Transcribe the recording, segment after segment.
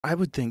I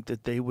would think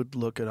that they would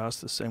look at us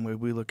the same way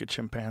we look at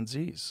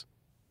chimpanzees.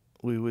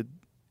 We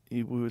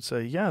would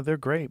say, yeah, they're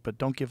great, but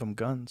don't give them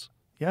guns.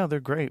 Yeah, they're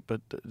great,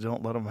 but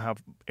don't let them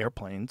have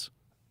airplanes.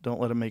 Don't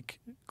let them make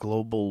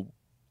global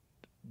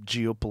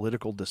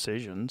geopolitical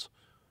decisions.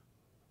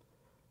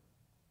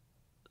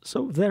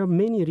 So there are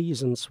many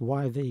reasons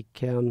why they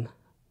can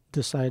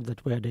decide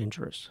that we're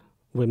dangerous.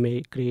 We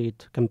may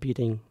create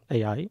competing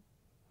AI.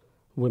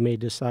 We may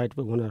decide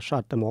we want to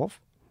shut them off.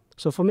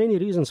 So for many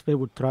reasons, we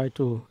would try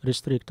to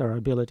restrict our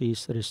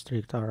abilities,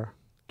 restrict our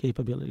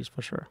capabilities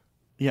for sure.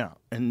 Yeah,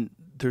 and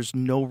there's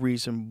no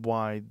reason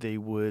why they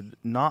would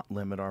not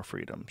limit our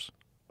freedoms.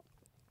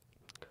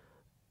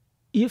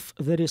 If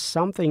there is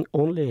something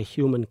only a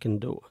human can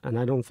do, and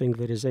I don't think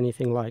there is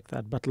anything like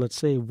that, but let's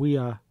say we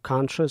are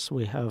conscious,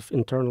 we have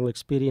internal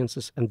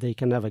experiences, and they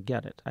can never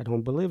get it. I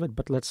don't believe it,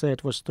 but let's say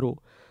it was true.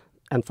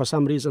 And for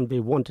some reason, they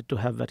wanted to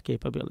have that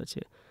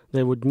capability.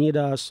 They would need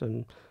us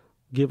and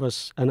give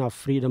us enough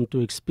freedom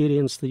to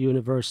experience the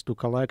universe, to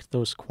collect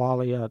those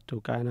qualia,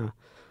 to kind of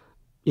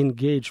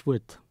engage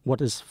with what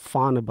is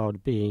fun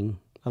about being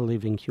a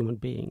living human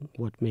being,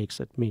 what makes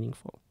it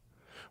meaningful.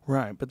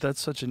 Right, but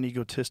that's such an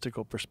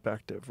egotistical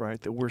perspective,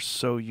 right? That we're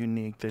so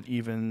unique that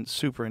even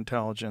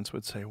superintelligence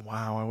would say,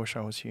 wow, I wish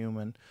I was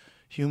human.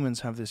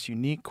 Humans have this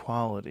unique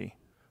quality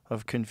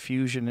of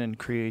confusion and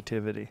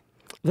creativity.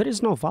 There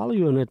is no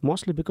value in it,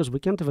 mostly because we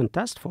can't even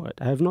test for it.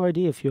 I have no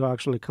idea if you're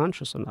actually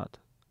conscious or not.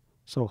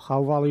 So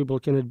how valuable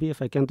can it be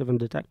if I can't even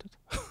detect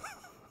it?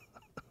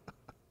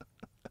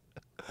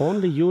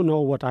 Only you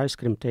know what ice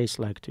cream tastes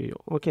like to you.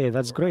 Okay,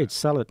 that's great.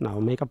 Sell it now.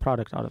 Make a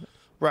product out of it.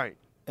 Right.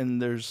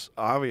 And there's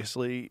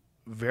obviously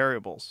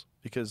variables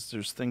because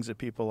there's things that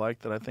people like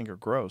that I think are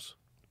gross.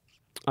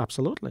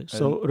 Absolutely.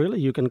 So really,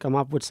 you can come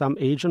up with some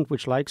agent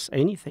which likes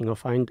anything or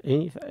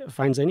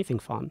finds anything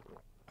fun.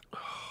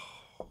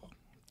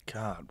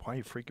 God, why are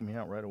you freaking me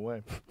out right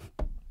away?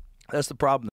 That's the problem.